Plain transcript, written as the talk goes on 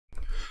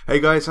Hey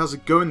guys, how's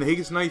it going? The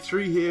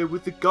Higgins93 here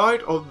with the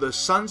guide of the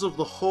Sons of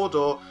the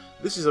Hodir.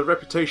 This is a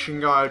reputation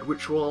guide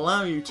which will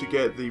allow you to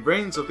get the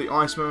reigns of the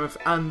Ice Mammoth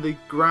and the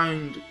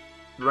grand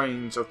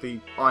reigns of the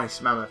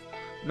Ice Mammoth.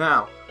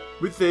 Now,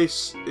 with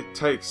this, it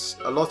takes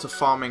a lot of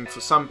farming for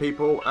some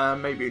people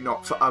and maybe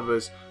not for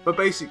others. But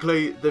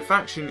basically, the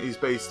faction is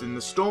based in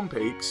the Storm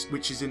Peaks,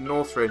 which is in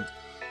Northrend,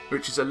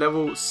 which is a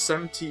level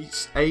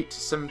 78 to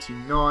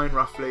 79,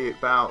 roughly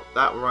about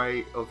that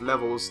rate of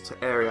levels to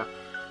area.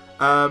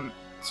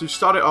 To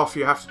start it off,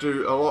 you have to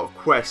do a lot of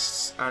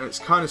quests, and it's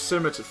kind of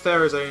similar to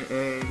Therazane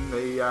in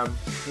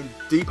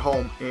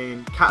Deepholm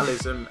in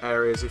Catalysm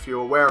areas. If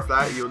you're aware of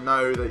that, you'll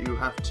know that you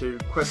have to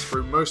quest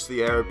through most of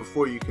the area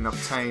before you can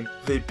obtain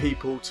the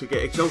people to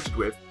get exalted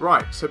with.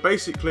 Right, so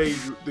basically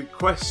the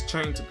quest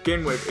chain to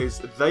begin with is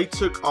They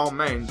Took Our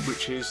Men,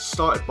 which is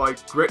started by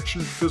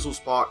Gretchen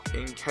Fizzlespark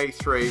in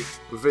K3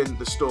 within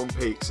the Storm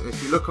Peaks. And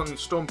if you look on the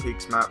Storm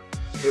Peaks map,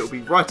 it'll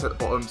be right at the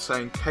bottom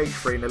saying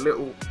K3 and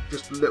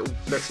just a little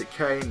letter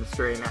K and the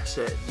 3 and that's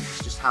it.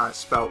 It's just how it's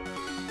spelled.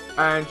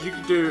 And you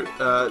can do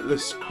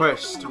this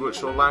quest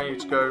which will allow you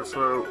to go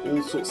through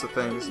all sorts of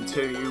things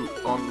until you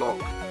unlock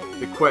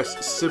the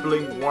quest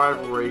Sibling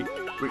Rivalry,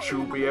 which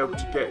you'll be able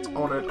to get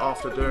honoured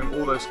after doing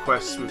all those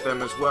quests with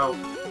them as well.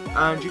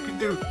 And you can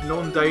do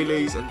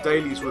non-dailies and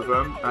dailies with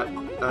them at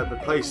the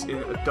place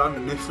in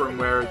Dun Nithrim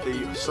where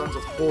the Sons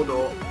of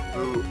Hodir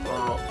who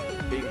are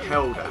being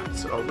held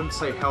at. I wouldn't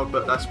say held,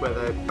 but that's where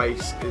their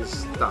base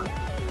is done.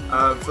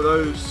 For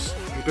those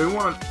who do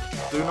not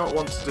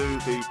want to do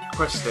the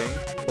questing,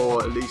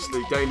 or at least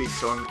the daily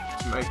song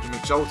to make them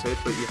exalted,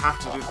 but you have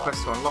to do the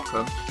quest to unlock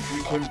them,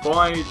 you can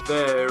buy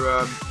their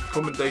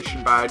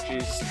commendation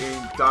badges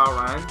in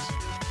Darand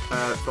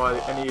by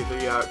any of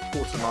the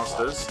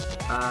quartermasters,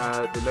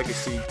 the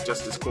Legacy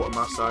Justice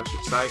Quartermaster I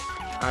should say,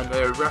 and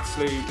they're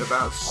roughly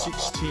about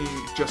 16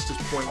 justice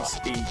points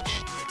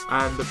each.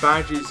 And the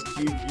badges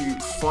give you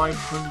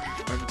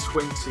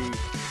 520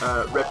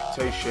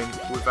 reputation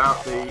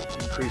without the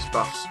increased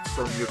buffs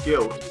from your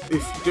guild.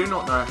 If you do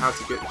not know how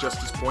to get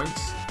justice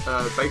points,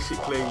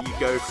 basically you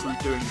go through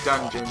doing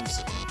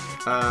dungeons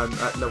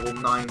at level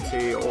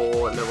 90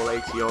 or level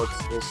 80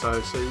 odds or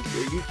so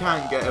you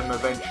can get them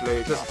eventually.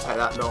 It doesn't take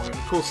that long, and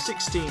of course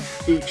 16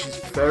 each is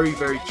very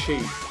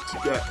cheap to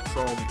get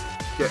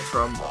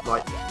from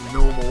like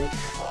normal,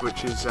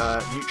 which is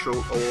neutral,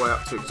 all the way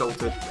up to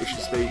exalted, which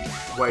is the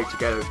way to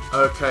get it.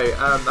 Okay,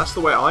 that's the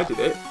way I did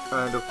it,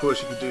 and of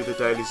course you can do the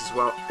dailies as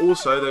well.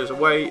 Also, there's a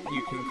way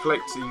you can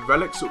collect the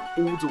relics of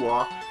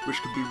Ulduar, which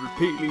can be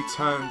repeatedly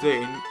turned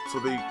in for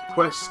the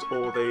quest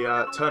or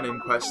the turn-in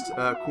quest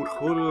called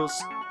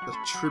Hodir's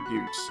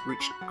Tributes,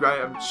 which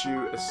grants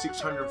you a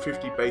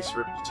 650 base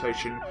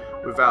reputation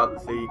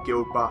without the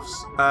guild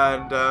buffs.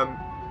 And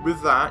with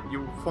that,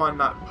 you'll find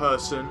that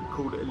person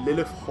called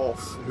Lilith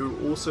Hoff, who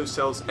also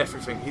sells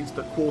everything. He's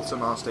the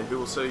quartermaster. He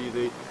will sell you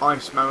the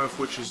Ice Mammoth,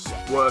 which is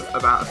worth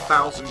about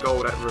 1,000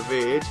 gold at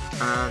Revered,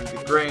 and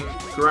the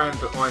Grand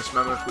Ice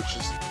Mammoth, which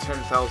is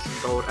 10,000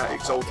 gold at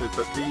Exalted.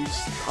 But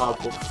these are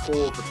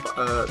before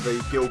the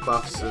guild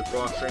buffs, the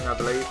Bartering, I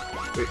believe,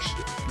 which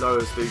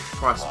lowers the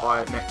price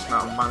by an X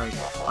amount of money.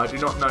 I do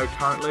not know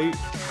currently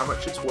how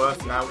much it's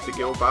worth now with the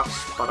guild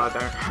buffs, but I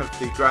don't have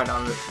the Grand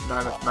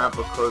Mammoth map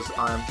because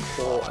I am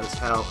poor as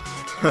hell.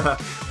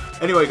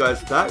 Anyway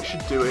guys, that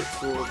should do it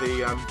for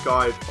the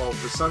guide of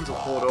the Sons of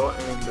Hodir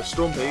in the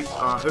Storm Peaks.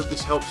 I hope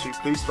this helps you.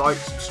 Please like,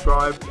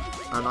 subscribe,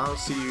 and I'll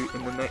see you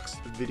in the next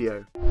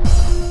video.